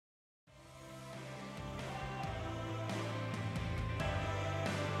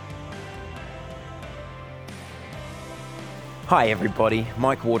Hi everybody,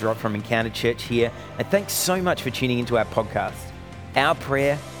 Mike Wardrop from Encounter Church here, and thanks so much for tuning into our podcast. Our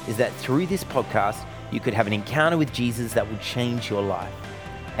prayer is that through this podcast, you could have an encounter with Jesus that will change your life.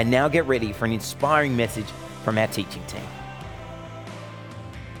 And now get ready for an inspiring message from our teaching team.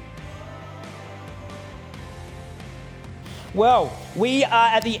 Well, we are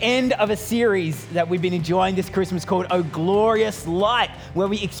at the end of a series that we've been enjoying this Christmas called Oh Glorious Light, where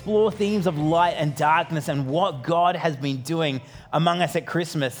we explore themes of light and darkness and what God has been doing among us at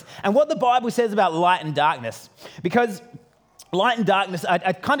Christmas and what the Bible says about light and darkness. Because light and darkness are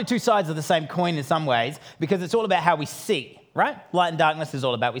kind of two sides of the same coin in some ways, because it's all about how we see, right? Light and darkness is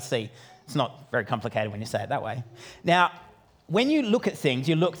all about we see. It's not very complicated when you say it that way. Now, when you look at things,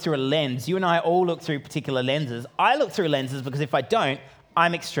 you look through a lens. You and I all look through particular lenses. I look through lenses because if I don't,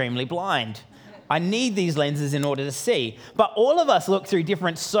 I'm extremely blind. I need these lenses in order to see. But all of us look through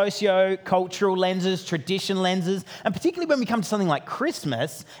different socio-cultural lenses, tradition lenses, and particularly when we come to something like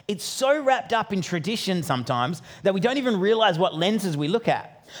Christmas, it's so wrapped up in tradition sometimes that we don't even realize what lenses we look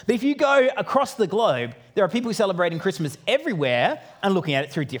at. But if you go across the globe, there are people celebrating Christmas everywhere and looking at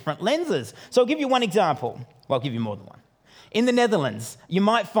it through different lenses. So I'll give you one example. Well, I'll give you more than one. In the Netherlands, you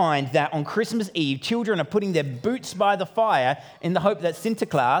might find that on Christmas Eve, children are putting their boots by the fire in the hope that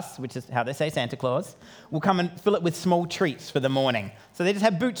Sinterklaas, which is how they say Santa Claus, will come and fill it with small treats for the morning. So they just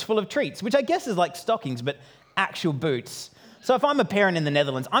have boots full of treats, which I guess is like stockings, but actual boots. So if I'm a parent in the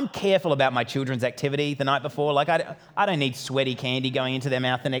Netherlands, I'm careful about my children's activity the night before. Like I don't need sweaty candy going into their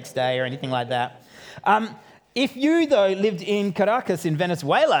mouth the next day or anything like that. If you, though, lived in Caracas in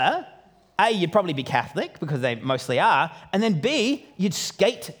Venezuela, A, you'd probably be Catholic, because they mostly are, and then B, you'd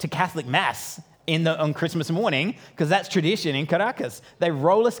skate to Catholic Mass on Christmas morning, because that's tradition in Caracas. They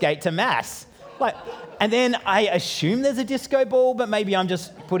roller skate to Mass. And then I assume there's a disco ball, but maybe I'm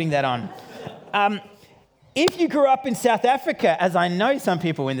just putting that on. If you grew up in South Africa, as I know some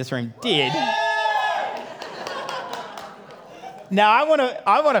people in this room did, now I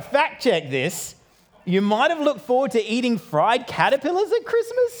want to fact check this. You might have looked forward to eating fried caterpillars at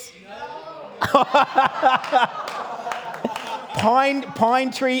Christmas.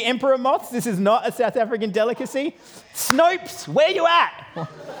 Pine tree emperor moths. This is not a South African delicacy. Snopes, where you at?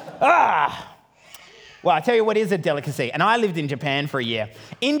 Well, I tell you what is a delicacy. And I lived in Japan for a year.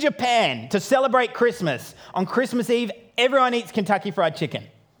 In Japan, to celebrate Christmas, on Christmas Eve, everyone eats Kentucky Fried Chicken.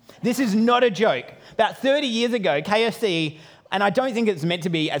 This is not a joke. About 30 years ago, KFC, and I don't think it's meant to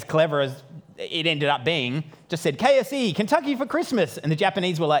be as clever as it ended up being, just said, KFC, Kentucky for Christmas. And the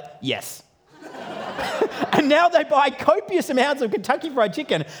Japanese were like, yes. And now they buy copious amounts of Kentucky Fried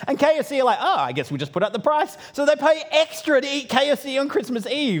Chicken, and KFC are like, I guess we'll just put up the price. So they pay extra to eat KFC on Christmas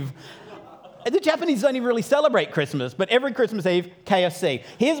Eve. The Japanese don't even really celebrate Christmas, but every Christmas Eve, KFC.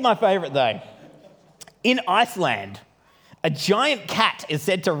 Here's my favorite, though. In Iceland, a giant cat is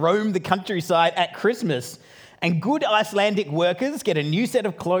said to roam the countryside at Christmas, and good Icelandic workers get a new set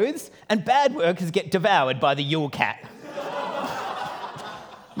of clothes, and bad workers get devoured by the Yule cat.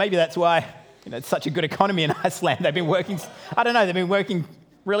 Maybe that's why it's such a good economy in Iceland. They've been working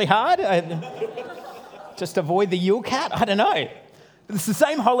really hard. Just avoid the Yule cat? I don't know. It's the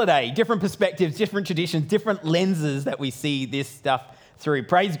same holiday, different perspectives, different traditions, different lenses that we see this stuff through.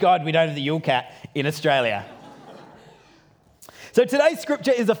 Praise God we don't have the Yule cat in Australia. So today's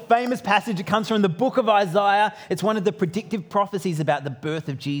scripture is a famous passage. It comes from the book of Isaiah. It's one of the predictive prophecies about the birth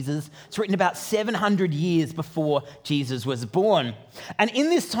of Jesus. It's written about 700 years before Jesus was born. And in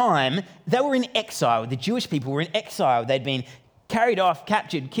this time, they were in exile. The Jewish people were in exile. They'd been carried off,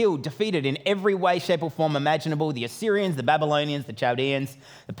 captured, killed, defeated in every way, shape, or form imaginable. The Assyrians, the Babylonians, the Chaldeans,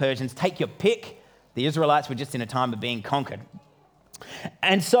 the Persians, take your pick. The Israelites were just in a time of being conquered.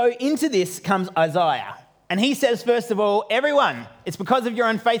 And so into this comes Isaiah. And he says, first of all, everyone, it's because of your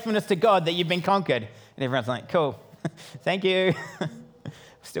unfaithfulness to God that you've been conquered. And everyone's like, cool, thank you.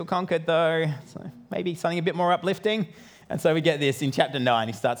 Still conquered though, so maybe something a bit more uplifting. And so we get this in chapter 9,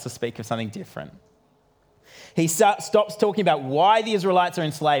 he starts to speak of something different. He stops talking about why the Israelites are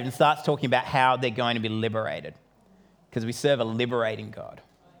enslaved and starts talking about how they're going to be liberated, because we serve a liberating God.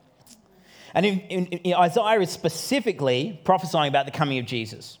 And in Isaiah is specifically prophesying about the coming of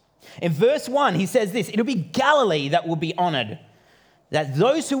Jesus. In verse 1, he says this, it'll be Galilee that will be honored, that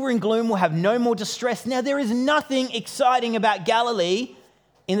those who were in gloom will have no more distress. Now, there is nothing exciting about Galilee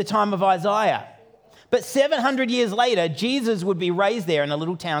in the time of Isaiah. But 700 years later, Jesus would be raised there in a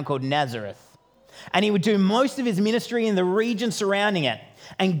little town called Nazareth. And he would do most of his ministry in the region surrounding it.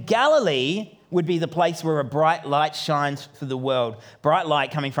 And Galilee would be the place where a bright light shines for the world, bright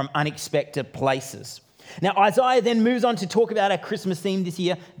light coming from unexpected places. Now, Isaiah then moves on to talk about our Christmas theme this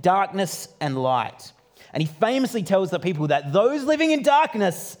year, darkness and light. And he famously tells the people that those living in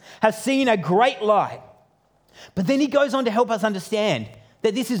darkness have seen a great light. But then he goes on to help us understand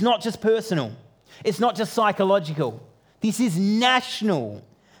that this is not just personal. It's not just psychological. This is national.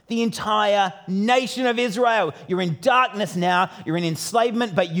 The entire nation of Israel. You're in darkness now. You're in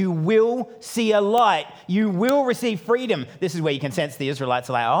enslavement, but you will see a light. You will receive freedom. This is where you can sense the Israelites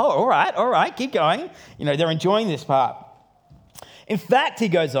are like, oh, all right, keep going. They're enjoying this part. In fact, he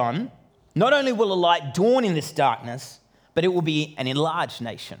goes on, not only will a light dawn in this darkness, but it will be an enlarged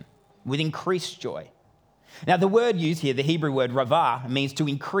nation with increased joy. Now, the word used here, the Hebrew word ravah, means to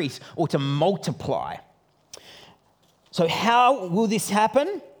increase or to multiply. So how will this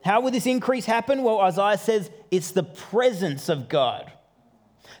happen? How will this increase happen? Well, Isaiah says it's the presence of God.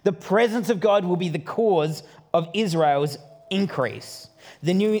 The presence of God will be the cause of Israel's increase.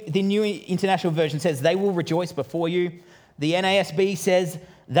 The New International Version says they will rejoice before you. The NASB says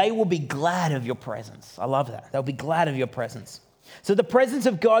they will be glad of your presence. I love that. They'll be glad of your presence. So the presence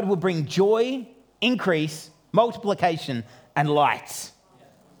of God will bring joy, increase, multiplication, and light.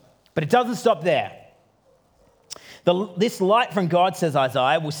 But it doesn't stop there. This light from God, says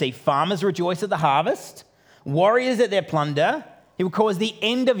Isaiah, will see farmers rejoice at the harvest, warriors at their plunder. He will cause the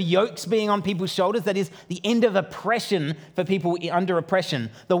end of yokes being on people's shoulders, that is, the end of oppression for people under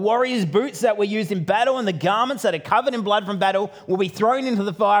oppression. The warriors' boots that were used in battle and the garments that are covered in blood from battle will be thrown into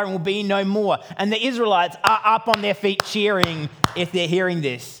the fire and will be no more. And the Israelites are up on their feet cheering if they're hearing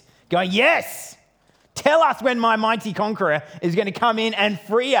this, going, yes, tell us when my mighty conqueror is going to come in and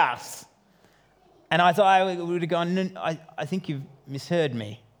free us. And Isaiah would have gone, no, I think you've misheard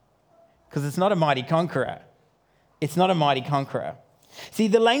me, because it's not a mighty conqueror. It's not a mighty conqueror. See,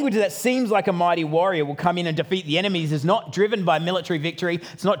 the language that seems like a mighty warrior will come in and defeat the enemies is not driven by military victory.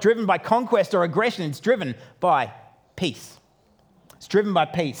 It's not driven by conquest or aggression. It's driven by peace. It's driven by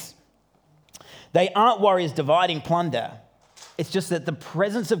peace. They aren't warriors dividing plunder. It's just that the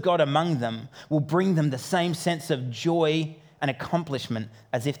presence of God among them will bring them the same sense of joy and accomplishment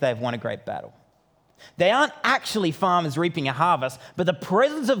as if they've won a great battle. They aren't actually farmers reaping a harvest, but the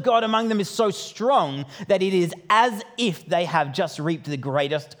presence of God among them is so strong that it is as if they have just reaped the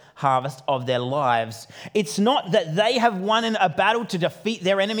greatest harvest of their lives. It's not that they have won a battle to defeat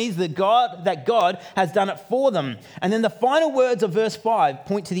their enemies, that God has done it for them. And then the final words of verse 5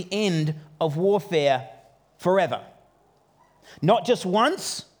 point to the end of warfare forever. Not just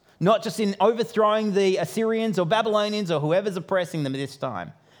once, not just in overthrowing the Assyrians or Babylonians or whoever's oppressing them at this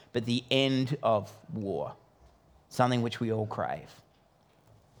time, but the end of war, something which we all crave.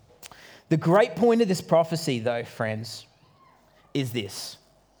 The great point of this prophecy, though, friends, is this.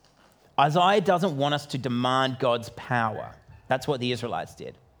 Isaiah doesn't want us to demand God's power. That's what the Israelites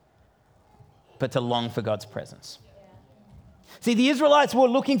did, but to long for God's presence. See, the Israelites were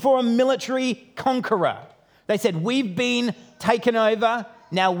looking for a military conqueror. They said, we've been taken over.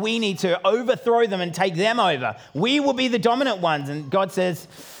 Now we need to overthrow them and take them over. We will be the dominant ones. And God says,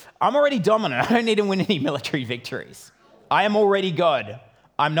 I'm already dominant. I don't need to win any military victories. I am already God.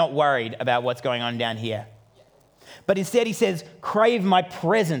 I'm not worried about what's going on down here. But instead he says, crave my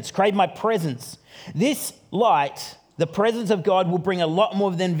presence, crave my presence. This light, the presence of God, will bring a lot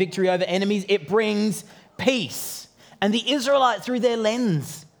more than victory over enemies. It brings peace. And the Israelites, through their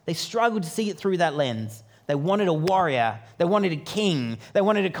lens, they struggled to see it through that lens. They wanted a warrior, they wanted a king, they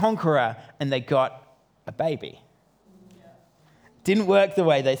wanted a conqueror, and they got a baby. Didn't work the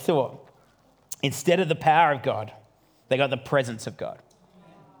way they thought. Instead of the power of God, they got the presence of God.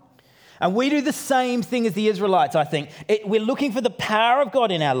 And we do the same thing as the Israelites, I think. We're looking for the power of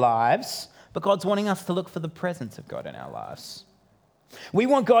God in our lives, but God's wanting us to look for the presence of God in our lives. We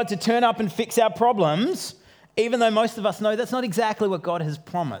want God to turn up and fix our problems, even though most of us know that's not exactly what God has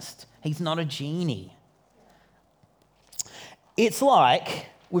promised. He's not a genie. It's like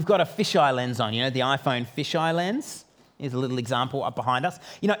we've got a fisheye lens on, the iPhone fisheye lens. Here's a little example up behind us.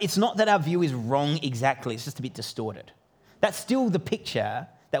 It's not that our view is wrong exactly, it's just a bit distorted. That's still the picture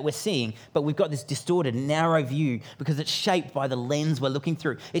that we're seeing, but we've got this distorted, narrow view because it's shaped by the lens we're looking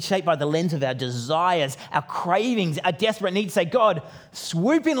through. It's shaped by the lens of our desires, our cravings, our desperate need to say, God,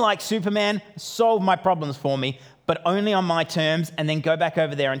 swoop in like Superman, solve my problems for me, but only on my terms, and then go back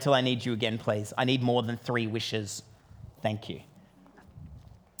over there until I need you again, please. I need more than 3 wishes. Thank you.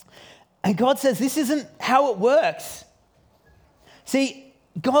 And God says this isn't how it works. See,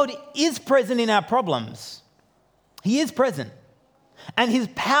 God is present in our problems. He is present. And his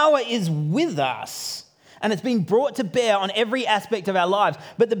power is with us. And it's been brought to bear on every aspect of our lives.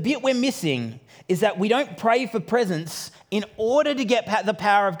 But the bit we're missing is that we don't pray for presence in order to get the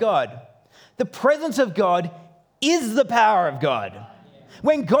power of God. The presence of God is the power of God.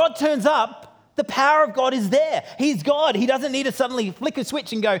 When God turns up, The power of God is there. He's God. He doesn't need to suddenly flick a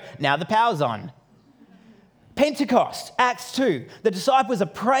switch and go, now the power's on. Pentecost, Acts 2. The disciples are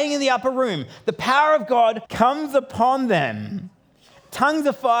praying in the upper room. The power of God comes upon them. Tongues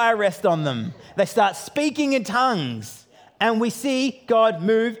of fire rest on them. They start speaking in tongues. And we see God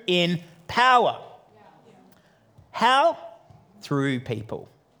move in power. How? Through people.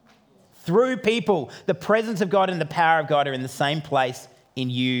 Through people. The presence of God and the power of God are in the same place in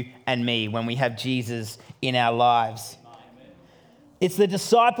you and me when we have Jesus in our lives. It's the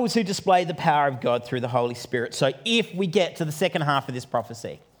disciples who display the power of God through the Holy Spirit. So if we get to the second half of this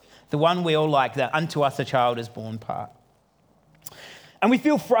prophecy, the one we all like, the unto us a child is born part, and we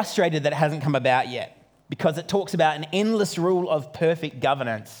feel frustrated that it hasn't come about yet because it talks about an endless rule of perfect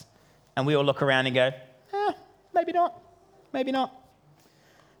governance, and we all look around and go, maybe not, maybe not.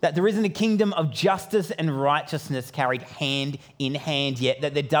 That there isn't a kingdom of justice and righteousness carried hand in hand yet,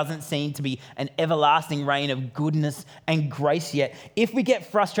 that there doesn't seem to be an everlasting reign of goodness and grace yet. If we get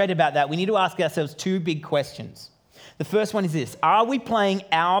frustrated about that, we need to ask ourselves two big questions. The first one is this: are we playing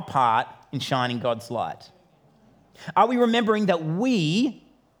our part in shining God's light? Are we remembering that we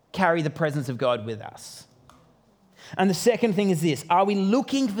carry the presence of God with us? And the second thing is this: are we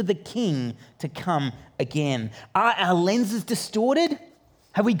looking for the King to come again? Are our lenses distorted?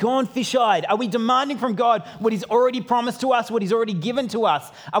 Have we gone fish-eyed? Are we demanding from God what he's already promised to us, what he's already given to us?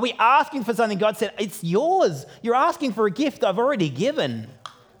 Are we asking for something God said, it's yours? You're asking for a gift I've already given.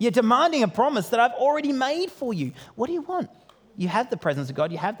 You're demanding a promise that I've already made for you. What do you want? You have the presence of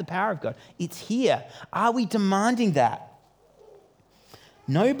God. You have the power of God. It's here. Are we demanding that?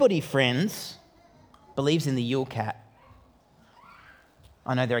 Nobody, friends, believes in the Yule Cat.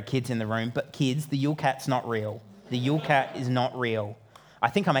 I know there are kids in the room, but kids, the Yule Cat's not real. The Yule Cat is not real. I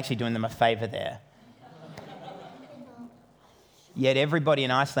think I'm actually doing them a favour there. Yet everybody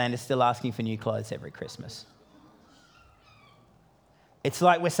in Iceland is still asking for new clothes every Christmas. It's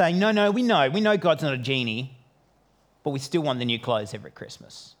like we're saying, no, we know God's not a genie, but we still want the new clothes every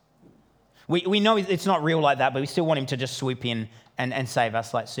Christmas. We know it's not real like that, but we still want him to just swoop in and save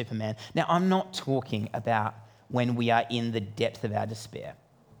us like Superman. Now, I'm not talking about when we are in the depth of our despair.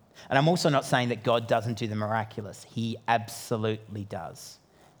 And I'm also not saying that God doesn't do the miraculous. He absolutely does.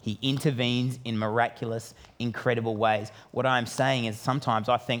 He intervenes in miraculous, incredible ways. What I'm saying is sometimes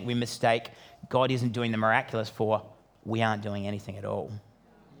I think we mistake God isn't doing the miraculous for we aren't doing anything at all.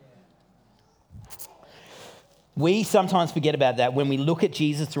 We sometimes forget about that when we look at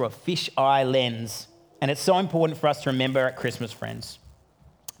Jesus through a fish-eye lens. And it's so important for us to remember at Christmas, friends,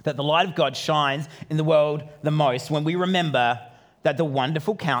 that the light of God shines in the world the most when we remember that the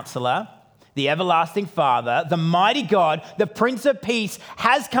wonderful Counselor, the everlasting Father, the mighty God, the Prince of Peace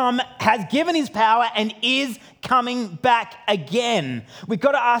has come, has given his power and is coming back again. We've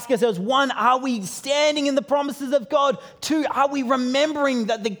got to ask ourselves, one, are we standing in the promises of God? Two, are we remembering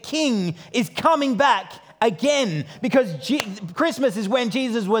that the King is coming back again? Because Christmas is when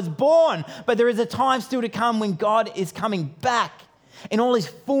Jesus was born, but there is a time still to come when God is coming back in all his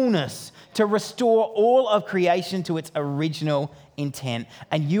fullness to restore all of creation to its original intent.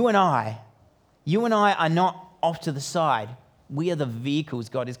 And you and I are not off to the side. We are the vehicles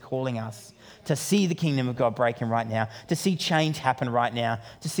God is calling us to see the kingdom of God breaking right now, to see change happen right now,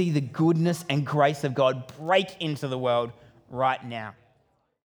 to see the goodness and grace of God break into the world right now.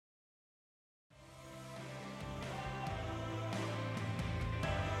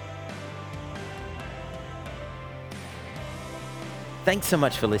 Thanks so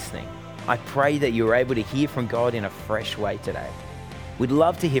much for listening. I pray that you were able to hear from God in a fresh way today. We'd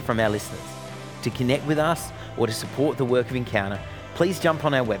love to hear from our listeners. To connect with us or to support the work of Encounter, please jump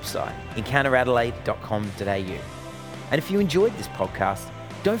on our website, encounteradelaide.com.au. And if you enjoyed this podcast,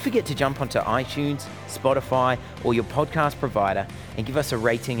 don't forget to jump onto iTunes, Spotify, or your podcast provider and give us a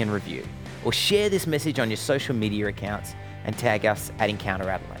rating and review. Or share this message on your social media accounts and tag us at Encounter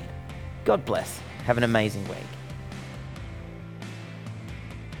Adelaide. God bless. Have an amazing week.